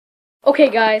Okay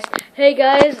guys, hey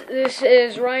guys, this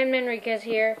is Ryan Manriquez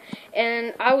here,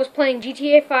 and I was playing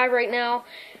GTA 5 right now,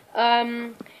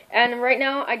 and right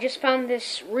now I just found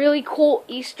this really cool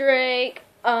Easter egg.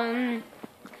 I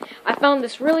found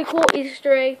this really cool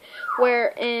Easter egg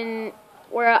where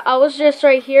I was just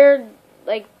right here,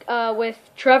 like with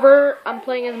Trevor. I'm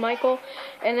playing as Michael,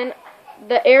 and then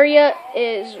the area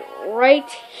is right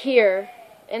here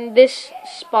in this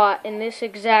spot, in this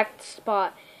exact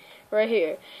spot right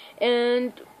here.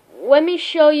 And let me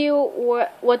show you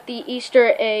what the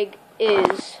Easter egg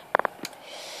is.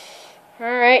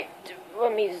 Alright,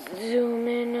 let me zoom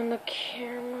in on the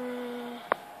camera.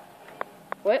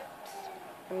 Whoops.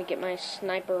 Let me get my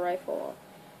sniper rifle.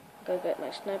 Go get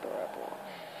my sniper rifle.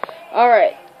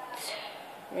 Alright,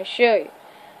 let me show you.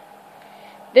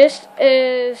 This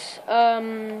is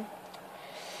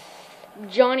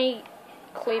Jhonny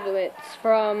kelebliz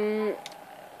from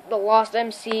the Lost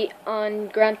MC on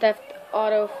Grand Theft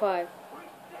Auto 5.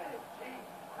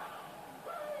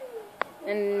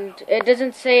 And it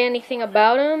doesn't say anything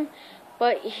about him,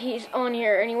 but he's on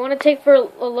here. And you want to take a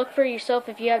look for yourself.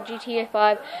 If you have GTA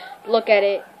 5, look at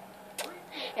it.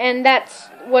 And that's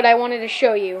what I wanted to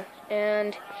show you.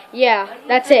 And yeah,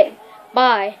 that's it.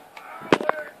 Bye.